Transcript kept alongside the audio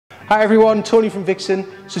Hi everyone, Tony from Vixen.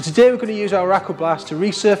 So today we're going to use our Aquablast to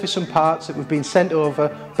resurface some parts that we've been sent over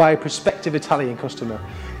by a prospective Italian customer.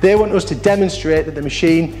 They want us to demonstrate that the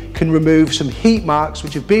machine can remove some heat marks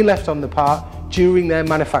which have been left on the part during their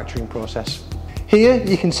manufacturing process. Here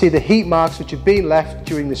you can see the heat marks which have been left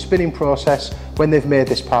during the spinning process when they've made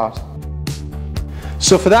this part.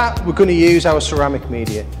 So for that we're going to use our ceramic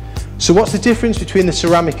media. So what's the difference between the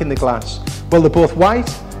ceramic and the glass? Well, they're both white,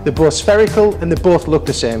 they're both spherical and they both look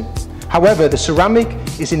the same. However, the ceramic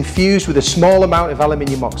is infused with a small amount of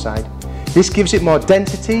aluminium oxide. This gives it more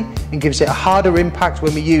density and gives it a harder impact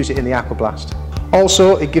when we use it in the Aquablast.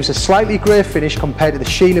 Also, it gives a slightly grey finish compared to the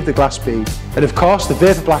sheen of the glass bead. And of course, the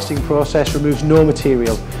vapor blasting process removes no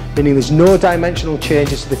material, meaning there's no dimensional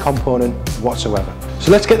changes to the component whatsoever.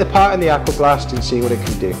 So let's get the part in the Aquablast and see what it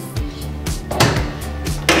can do.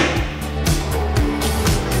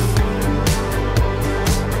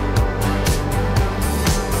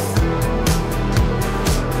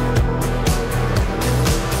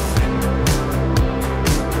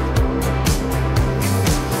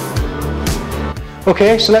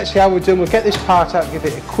 Okay, so let's see how we're doing. We'll get this part out, give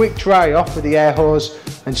it a quick dry off with the air hose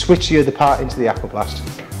and switch the other part into the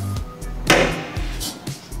Aquablast.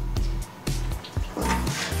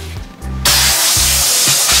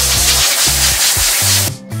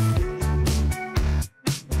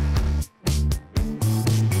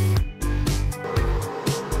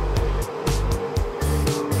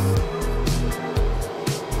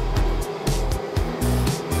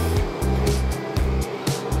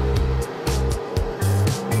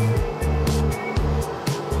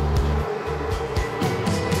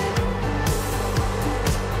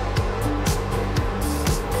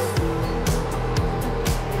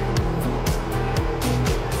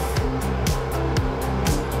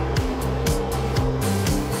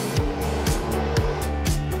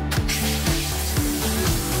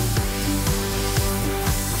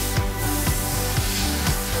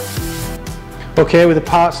 Okay, with the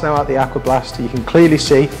parts now out the Aquablast, you can clearly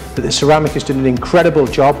see that the ceramic has done an incredible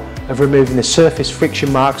job of removing the surface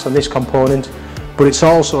friction marks on this component, but it's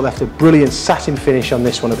also left a brilliant satin finish on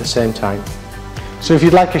this one at the same time. So if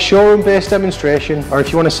you'd like a showroom based demonstration, or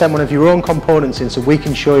if you want to send one of your own components in so we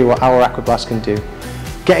can show you what our Aquablast can do,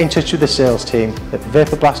 get in touch with the sales team at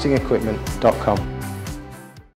vaporblastingequipment.com.